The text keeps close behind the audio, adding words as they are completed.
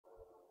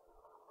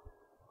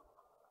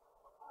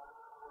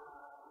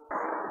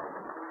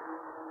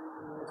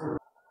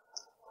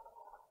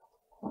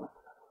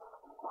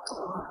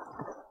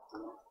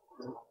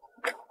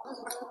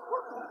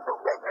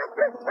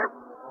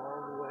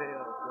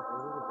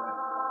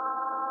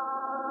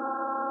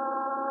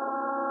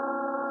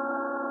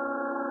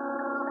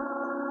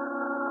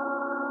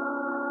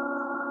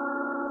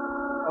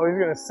Oh, he's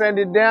gonna send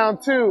it down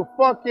too.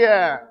 Fuck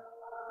yeah.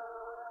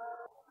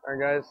 All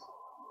right, guys.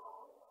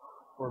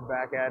 We're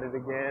back at it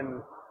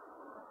again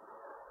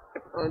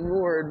on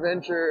more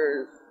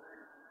adventures.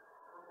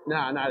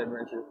 Nah, not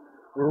adventures.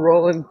 We're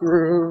rolling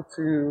through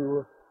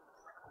to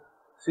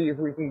see if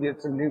we can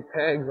get some new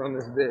pegs on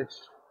this bitch.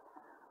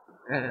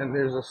 And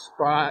there's a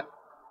spot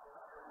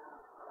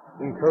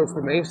in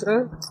Costa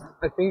Mesa,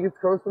 I think it's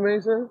Costa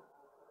Mesa,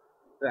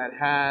 that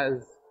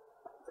has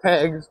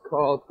pegs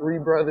called Three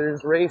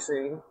Brothers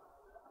Racing.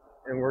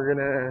 And we're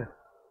gonna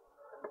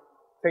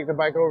take the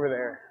bike over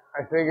there.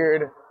 I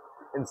figured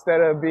instead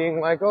of being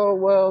like, oh,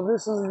 well,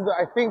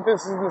 I think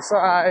this is the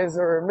size,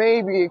 or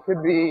maybe it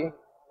could be,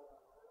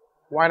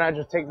 why not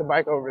just take the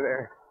bike over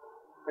there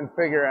and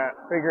figure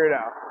it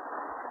out.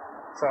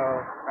 So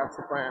that's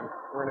the plan.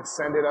 We're gonna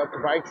send it up the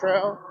bike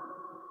trail.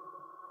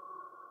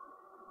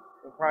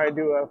 We'll probably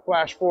do a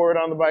flash forward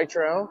on the bike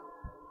trail,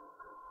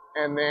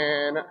 and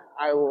then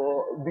I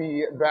will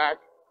be back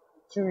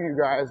to you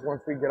guys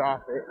once we get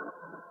off it.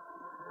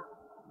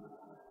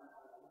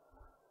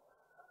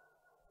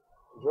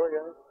 Enjoy,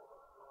 guys.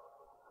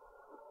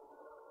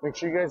 Make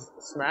sure you guys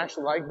smash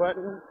the like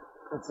button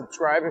and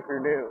subscribe if you're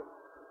new.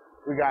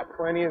 We got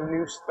plenty of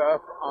new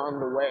stuff on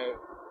the way.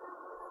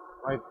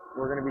 Like,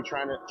 we're gonna be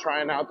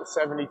trying out the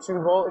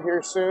 72 volt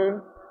here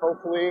soon,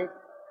 hopefully.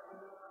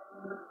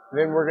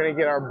 Then we're gonna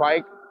get our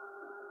bike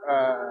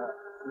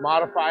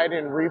modified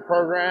and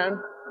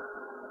reprogrammed.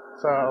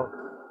 So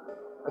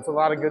that's a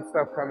lot of good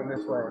stuff coming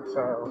this way.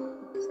 So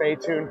stay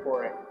tuned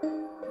for it.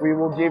 We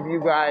will give you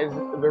guys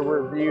the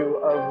review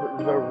of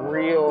the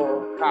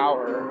real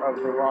power of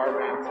the Rawrr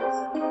Mantis.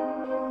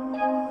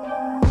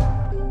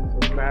 So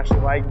smash the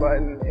like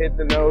button, hit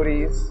the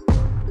noties,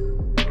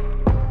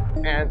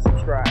 and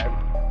subscribe.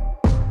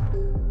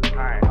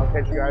 Alright, I'll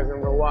catch you guys in a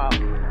little while.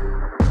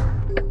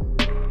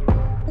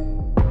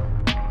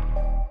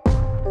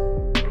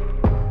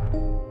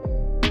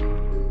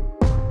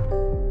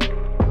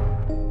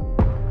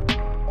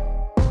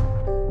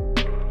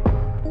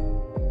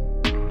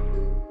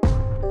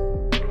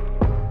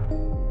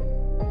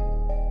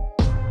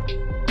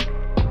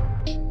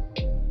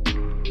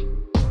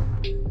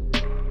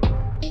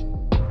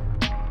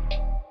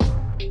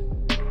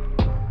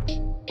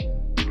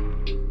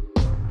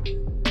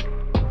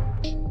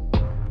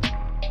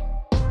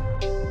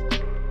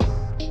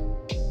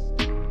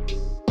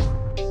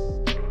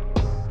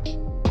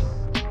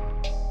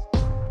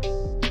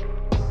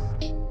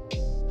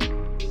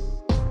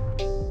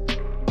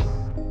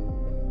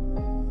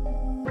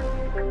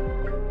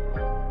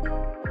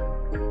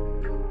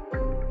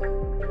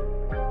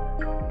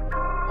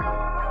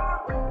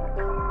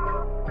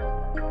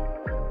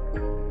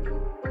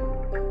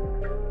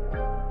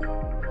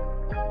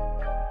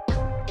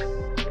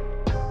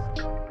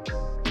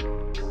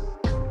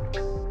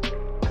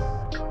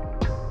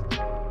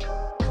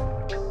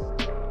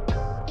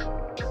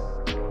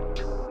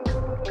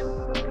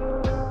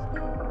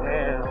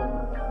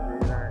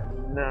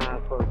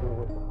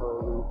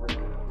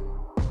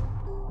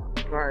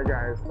 Alright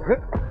guys,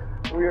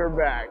 we are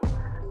back.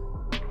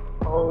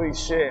 Holy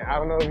shit, I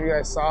don't know if you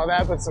guys saw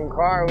that, but some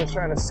car was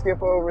trying to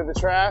skip over the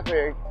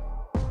traffic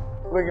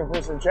looking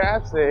for some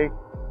chapstick.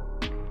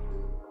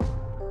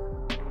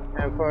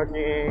 And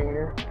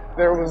fucking,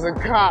 there was a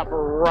cop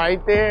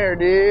right there,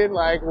 dude.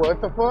 Like, what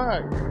the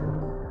fuck?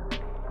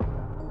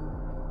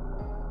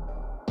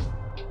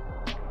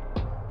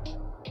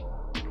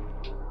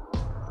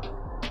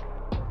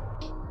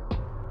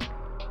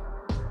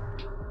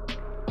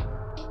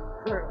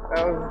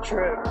 That was a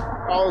trip.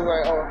 I was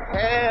like, oh,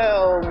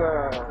 hell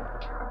no.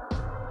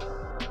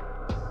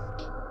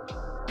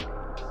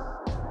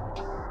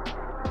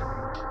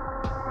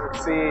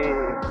 Let's see.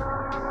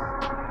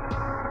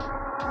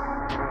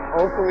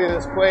 Hopefully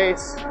this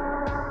place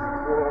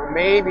will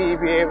maybe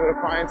be able to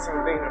find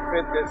something to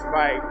fit this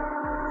bike.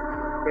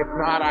 If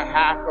not, I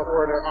have to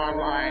order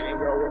online and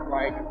go with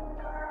like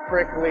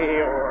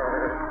Prickly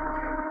or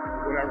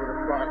whatever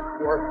the fuck,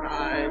 Warp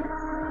 9.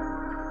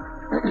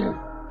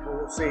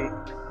 We'll see.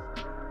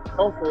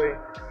 Hopefully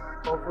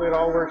it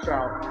all works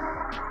out.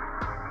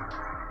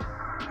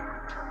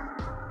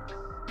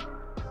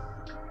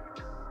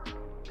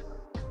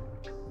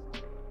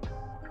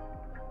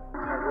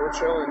 Alright, we're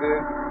chilling,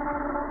 dude.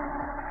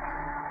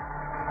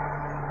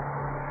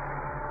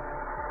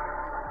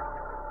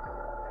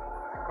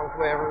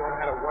 Hopefully everyone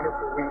had a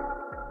wonderful week.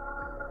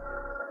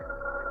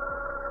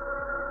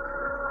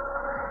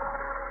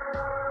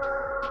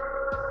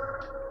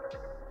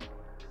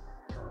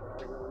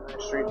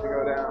 Street to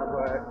go down,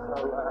 but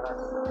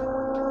alas.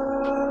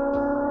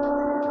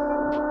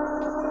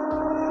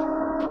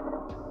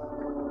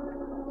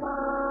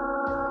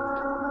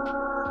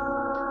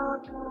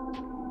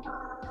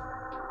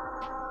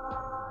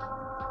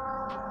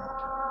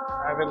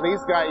 I've at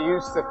least got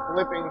used to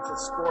flipping to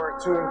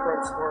sport, to and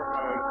from sport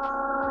mode.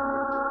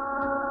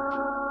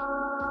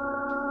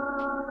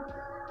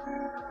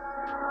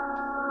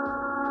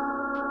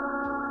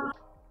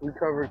 We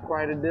covered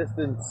quite a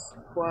distance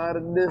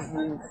from this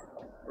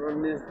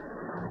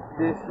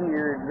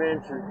here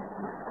adventure.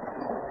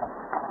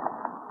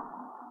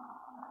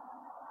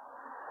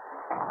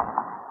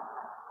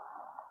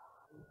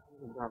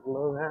 Gotta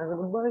love having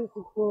a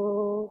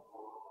bicycle.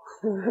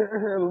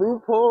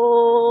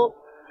 Loophole.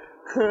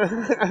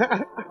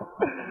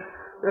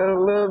 Gotta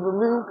love the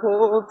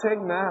loophole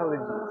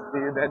technologies.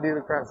 Dude, that dude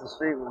across the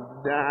street was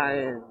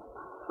dying.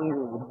 He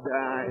was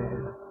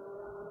dying.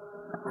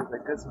 He was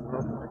like, that's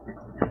motherfucker.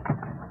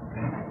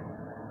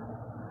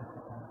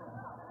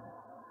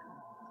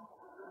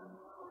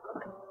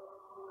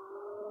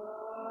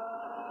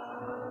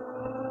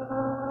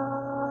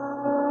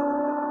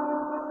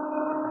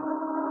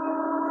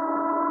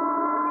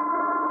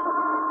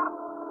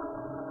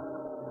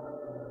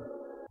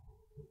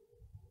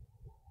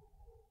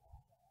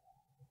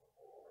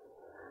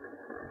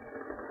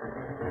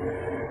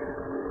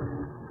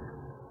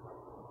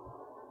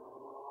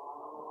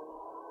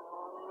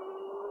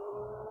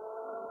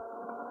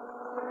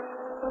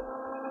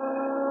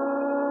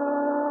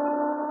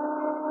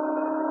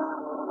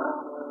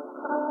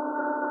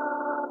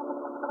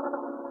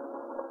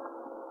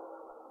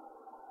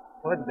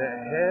 What the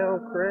hell,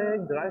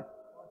 Craig? Did I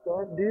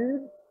fuck up,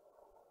 dude?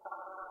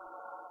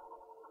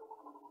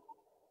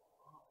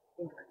 I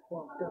think I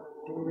fucked up,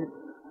 dude.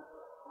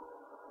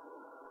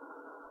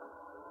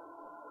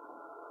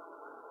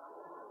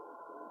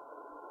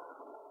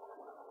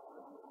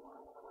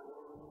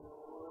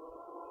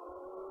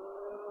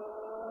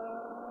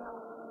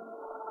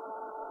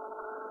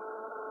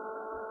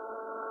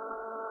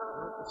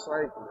 Not the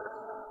cyclist.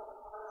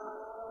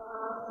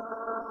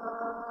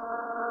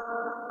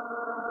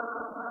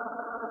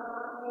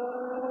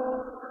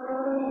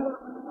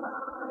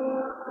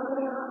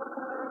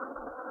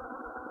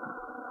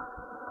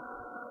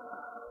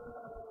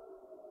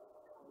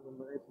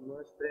 Nice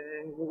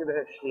Mustang. Look at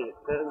that shit,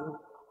 cousin.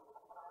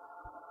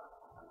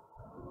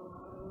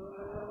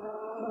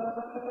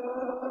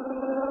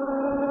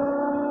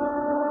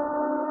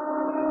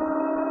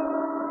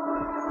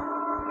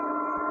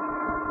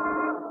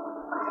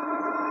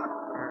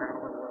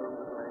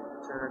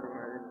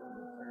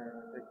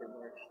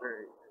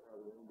 Straight.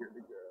 I'm good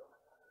to go.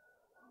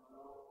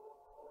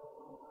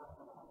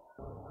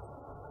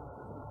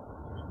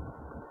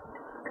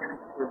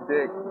 We're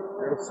dick.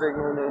 No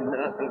signal, no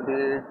nothing,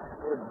 dude.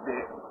 What a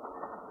dick.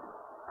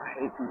 I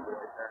hate people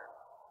like that.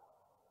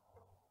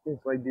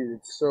 It's like, dude,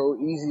 it's so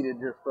easy to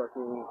just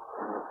fucking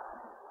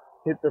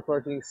hit the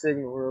fucking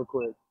signal real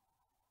quick.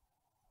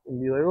 And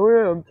be like, oh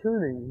yeah, I'm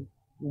turning.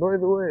 By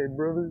the way,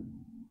 brother.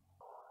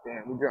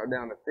 Damn, we dropped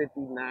down to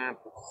 59%.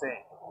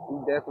 We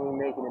definitely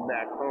making it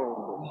back home,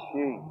 but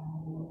shit.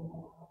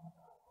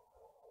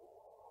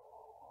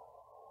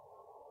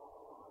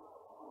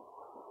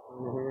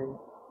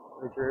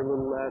 Make your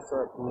little ass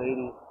up,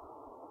 lady.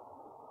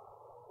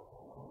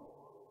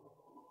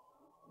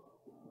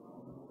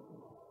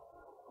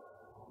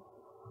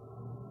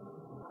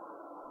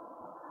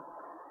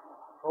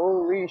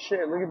 Holy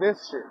shit, look at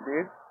this shit,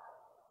 dude.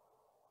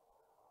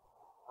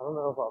 I don't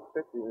know if I'll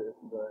fit through this,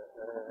 but,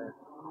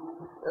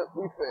 yep,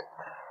 we fit.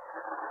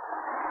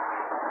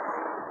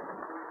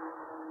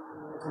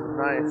 This is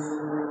nice.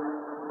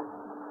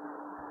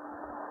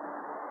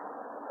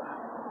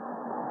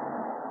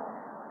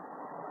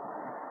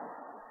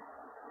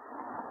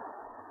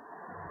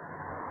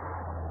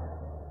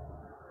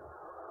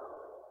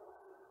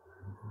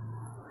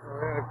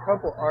 A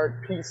couple art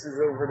pieces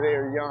over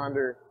there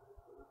yonder.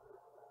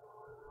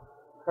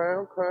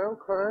 Crown.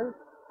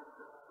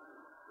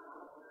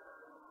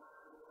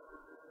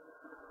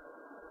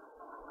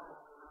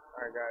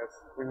 Alright guys,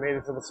 we made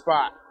it to the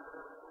spot.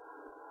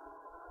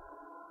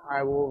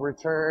 I will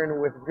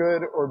return with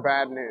good or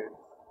bad news.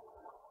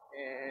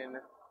 In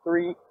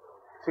 3,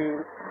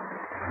 2,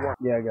 1.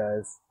 Yeah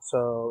guys,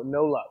 so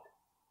no luck.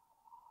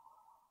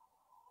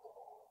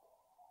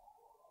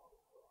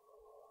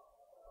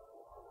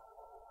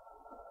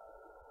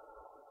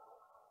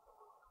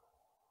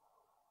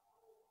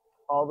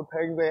 All the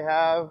pegs they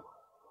have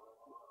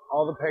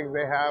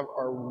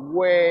are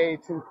way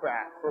too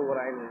fat for what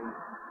I need.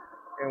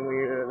 And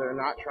they're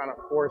not trying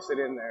to force it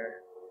in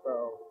there.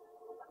 So,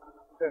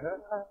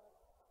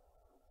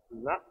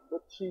 not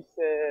what she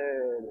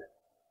said.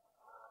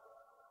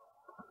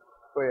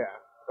 But yeah,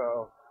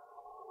 so,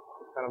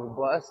 it's kind of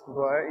blessed,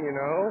 but you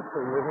know,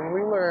 we live and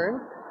we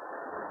learn.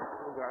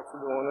 We got to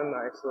go on a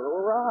nice little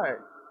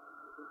ride.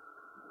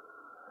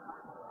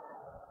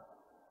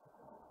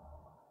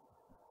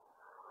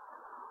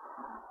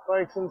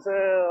 Bikes and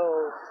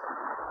sales.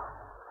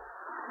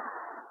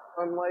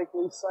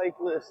 Unlikely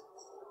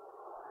cyclists.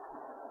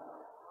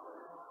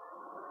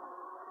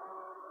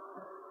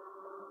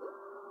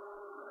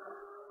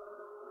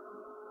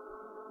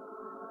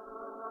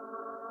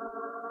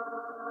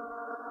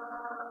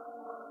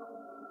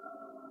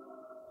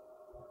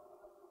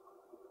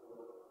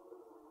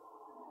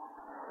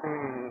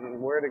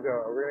 Where to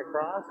go? We're gonna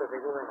cross? I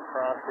think we're gonna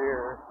cross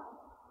here.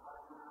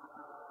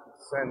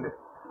 Send it.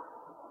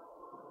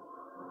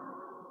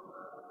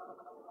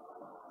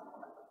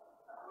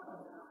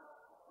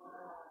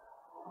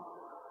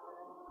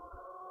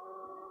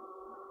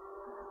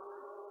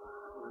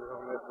 We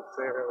don't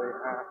necessarily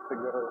have to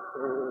go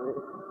through.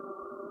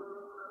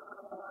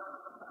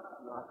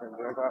 Not And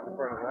jump out in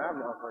front of that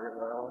motherfucker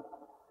though.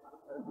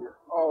 That'd be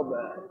all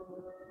bad.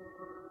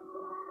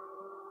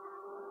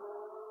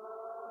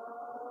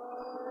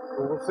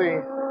 But we'll see.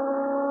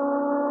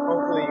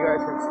 Hopefully you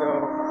guys can still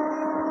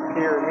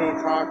hear me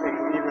talking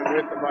even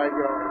with the bike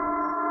going.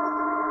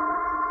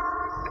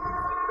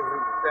 Because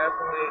it's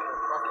definitely a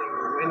fucking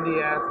windy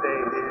ass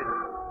day, dude.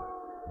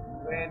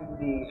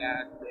 Windy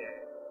ass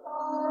day.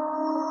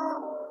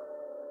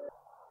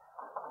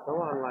 Come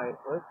on, light.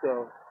 Let's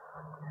go.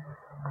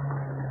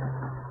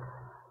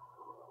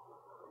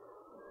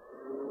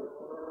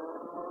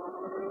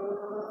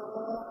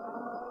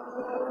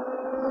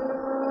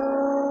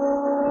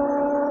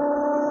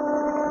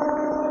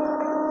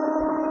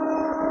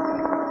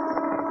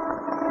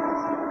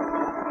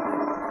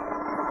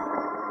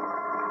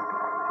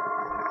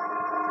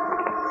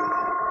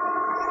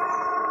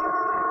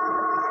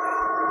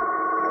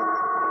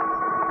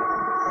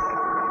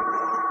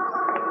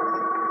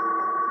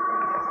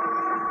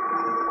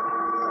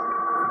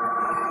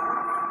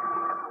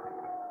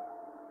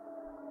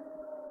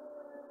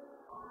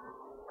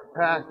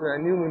 Past that,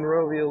 I knew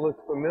Monrovia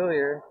looked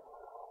familiar.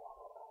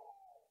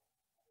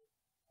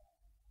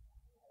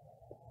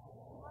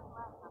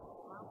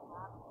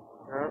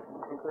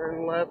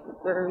 Turn left,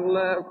 turn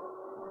left.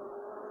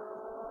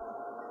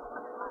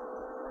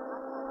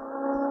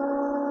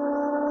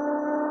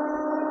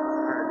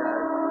 Alright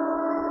guys.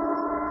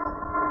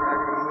 I'm not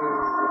gonna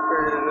move, we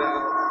figured it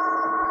out.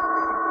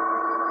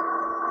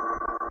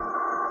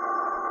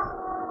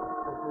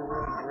 We're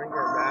gonna drink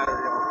our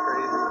battery all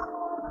crazy.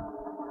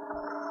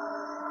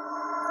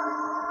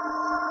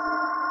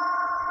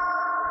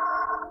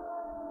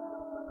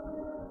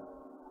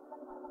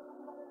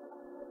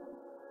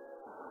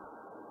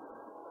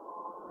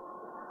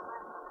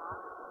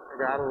 I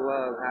gotta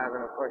love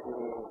having a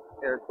fucking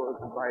air quotes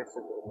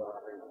bicycle,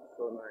 dog. It's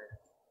so nice.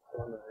 So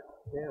nice.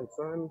 Damn,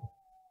 son.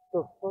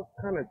 What the fuck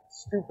kind of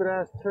stupid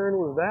ass turn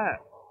was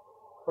that?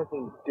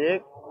 Fucking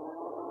dick.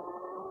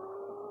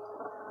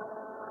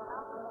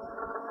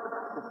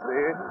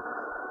 Dude.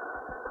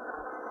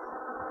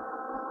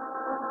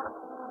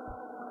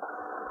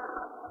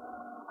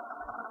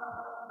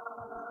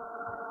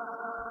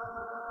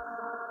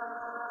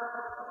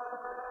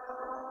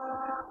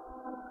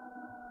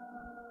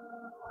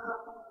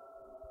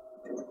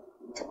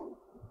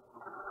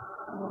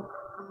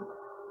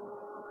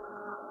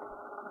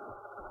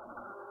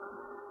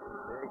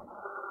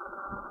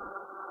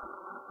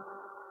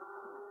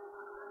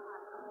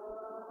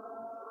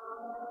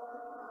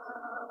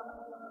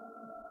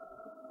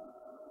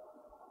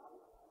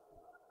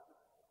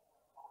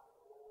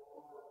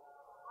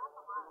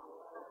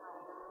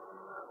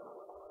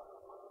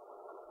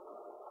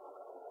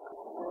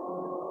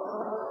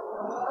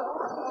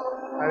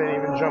 I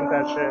didn't even jump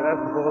that shit. That's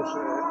bullshit.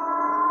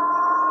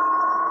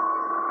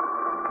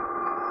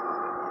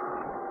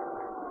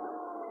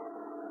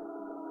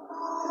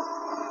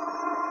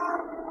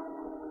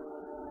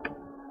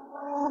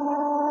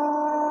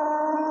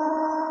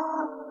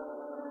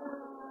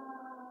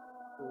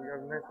 We got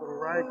a nice little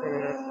ride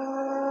coming up.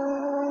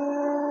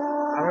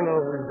 I don't know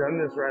if we've done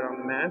this ride on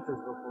the Mantis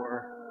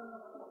before.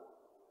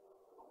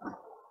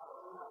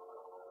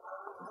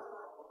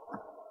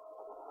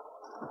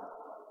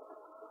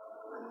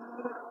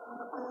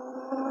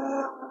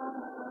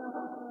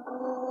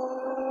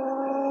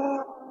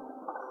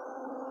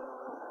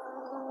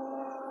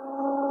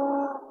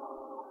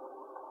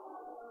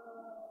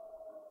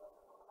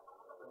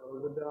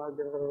 The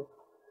doggo.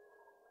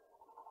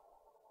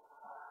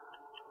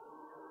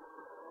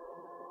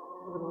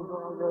 Little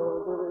doggo,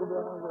 little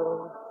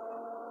doggo.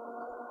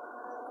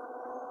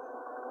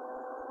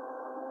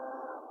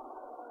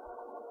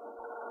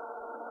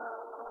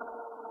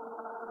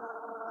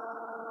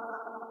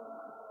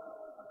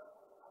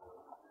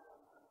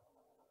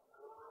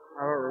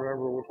 I don't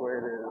remember which way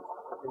it is.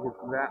 I think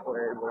it's that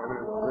way, but I'm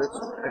gonna go this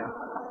way.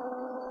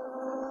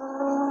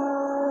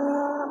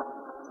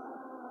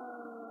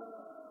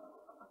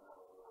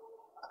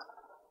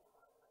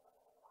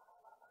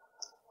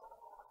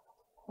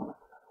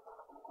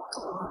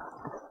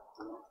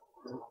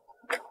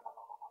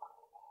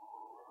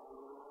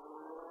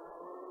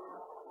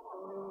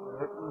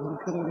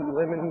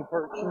 Lemon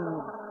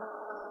perfume.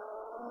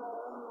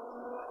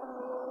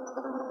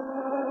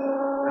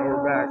 And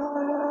we're back.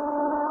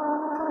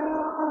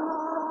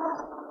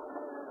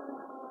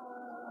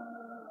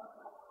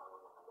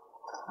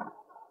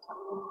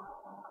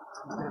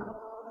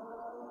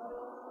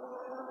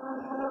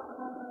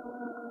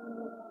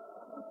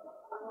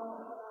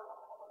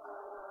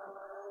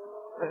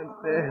 And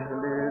then,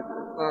 dude,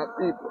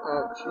 people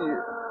out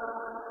cheer.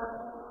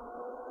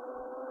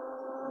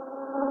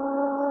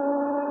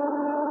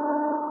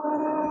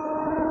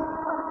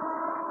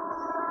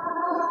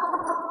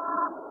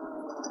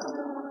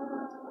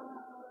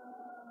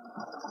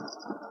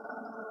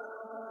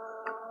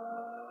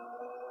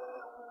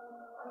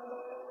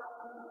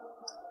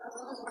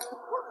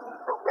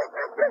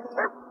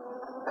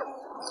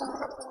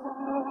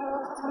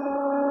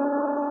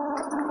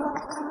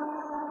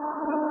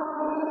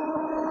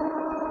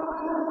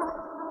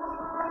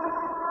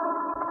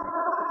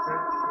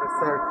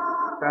 starts.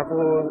 That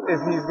fool,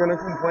 if he's gonna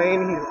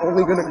complain, he's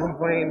only gonna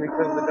complain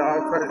because the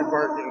dog started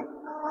barking.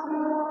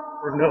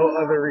 For no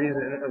other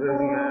reason other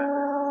than that.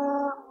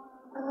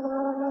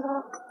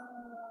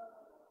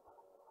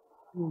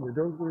 The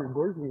dog started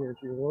barking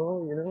at you.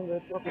 Well, you know,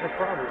 that's not my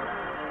problem.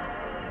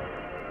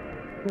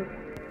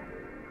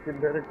 Get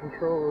better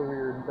control over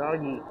your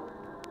doggy.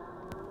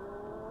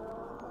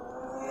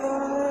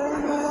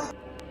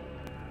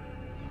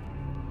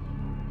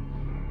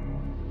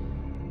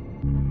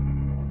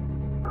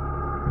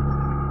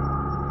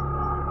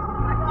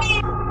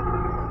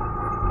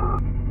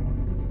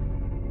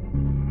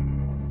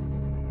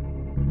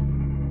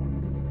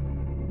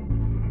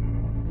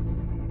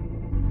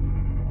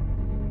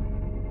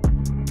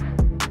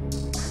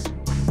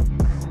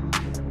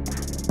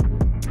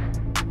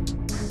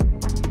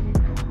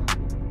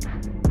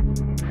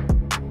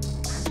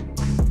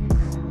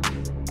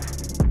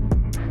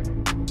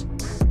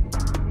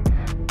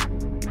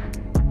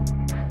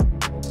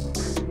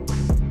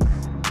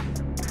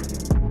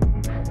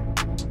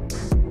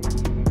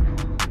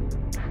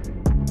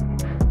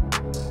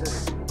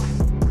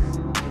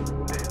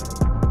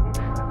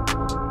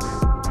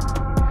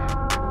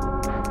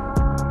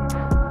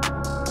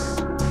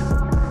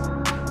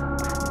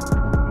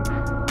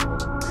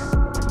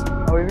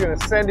 He's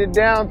gonna send it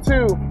down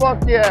too.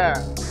 Fuck yeah.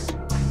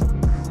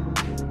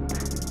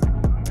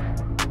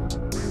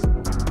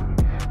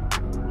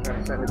 Try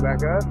to send it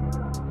back up.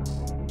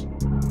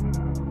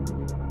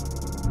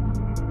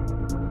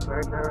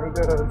 Right there he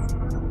goes.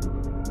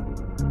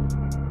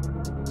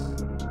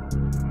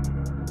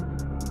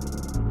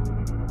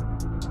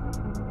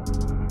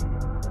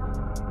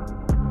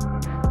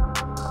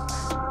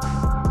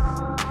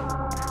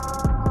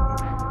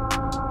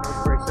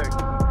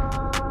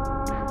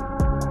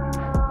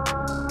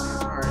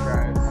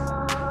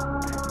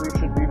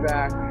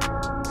 Back.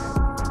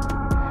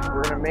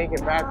 We're gonna make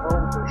it back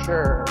home for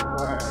sure,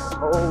 but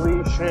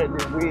holy shit,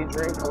 did we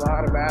drink a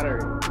lot of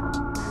battery.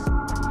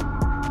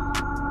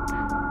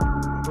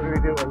 What did we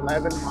do,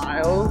 11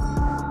 miles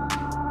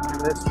in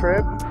this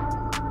trip?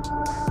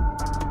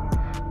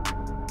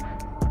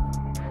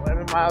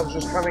 11 miles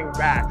just coming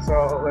back,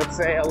 so let's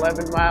say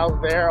 11 miles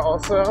there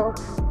also,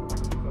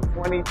 so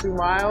 22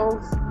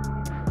 miles,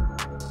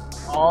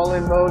 all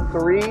in mode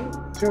 3,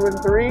 2 and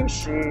 3,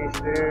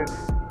 sheesh, dude.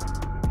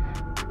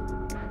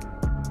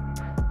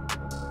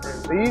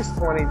 At least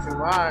 22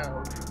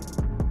 miles.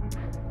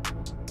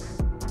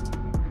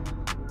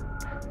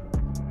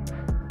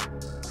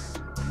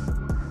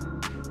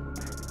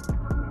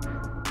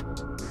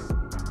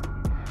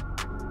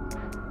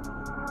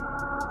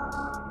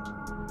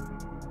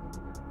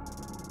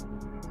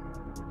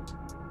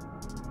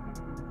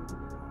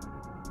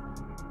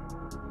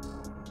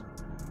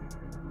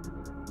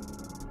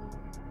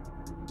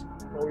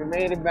 Well, we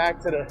made it back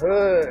to the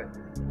hood.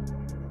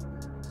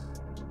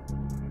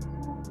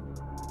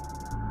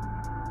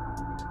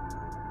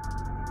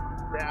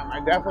 Damn, I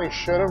definitely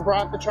should have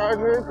brought the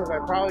charger because I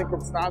probably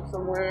could stop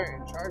somewhere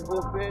and charge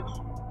this bitch,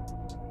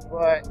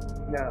 but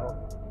no.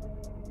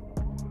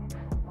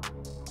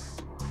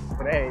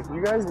 But hey, if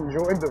you guys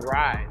enjoyed the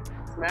ride,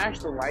 smash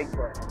the like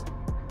button.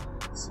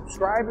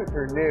 Subscribe if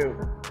you're new.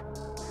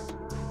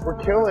 We're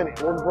killing it.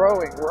 We're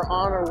growing. We're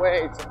on our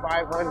way to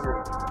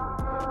 500.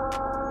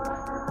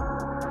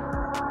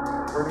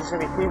 We're just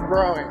gonna keep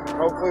growing.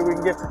 Hopefully we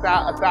can get to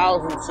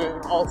 1,000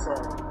 soon also.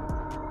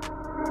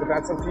 But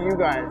that's up to you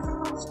guys.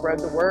 Spread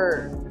the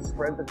word,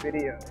 spread the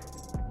videos,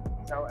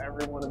 tell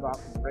everyone about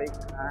the great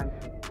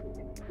content,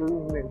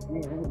 improvements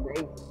we be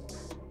making.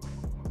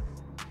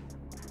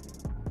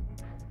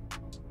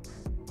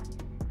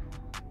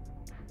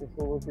 This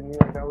fool looked at me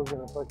like I was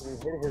gonna fucking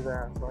hit his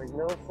ass. Like,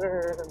 no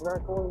sir, I'm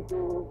not going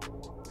to.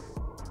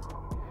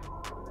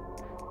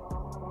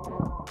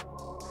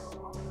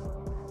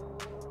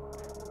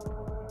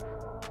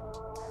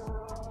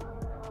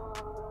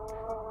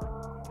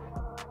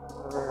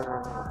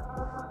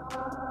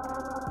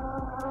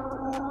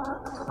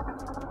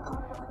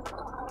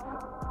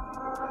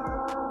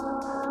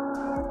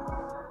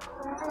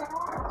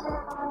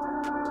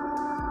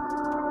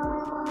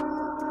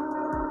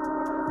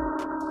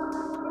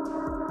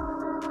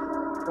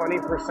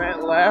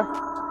 %, left.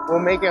 We'll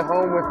make it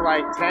home with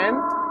like 10.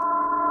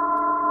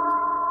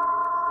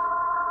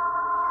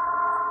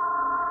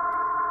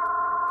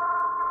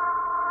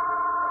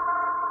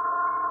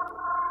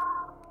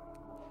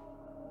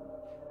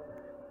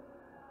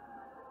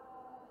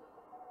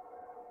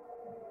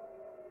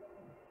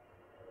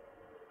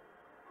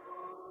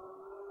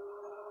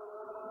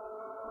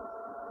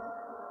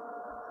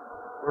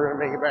 We're gonna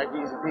make it back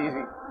easy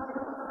peasy.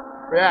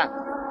 But yeah,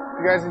 if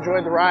you guys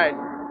enjoyed the ride,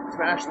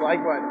 smash the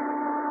like button.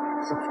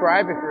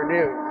 Subscribe if you're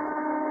new.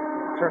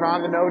 Turn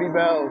on the noti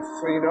bells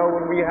so you know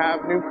when we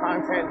have new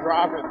content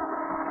dropping.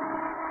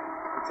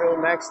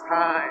 Until next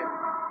time,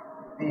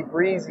 be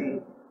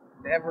breezy,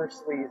 never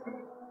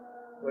sleazy,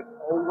 but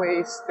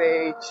always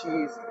stay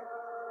cheesy.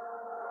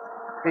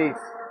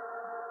 Peace.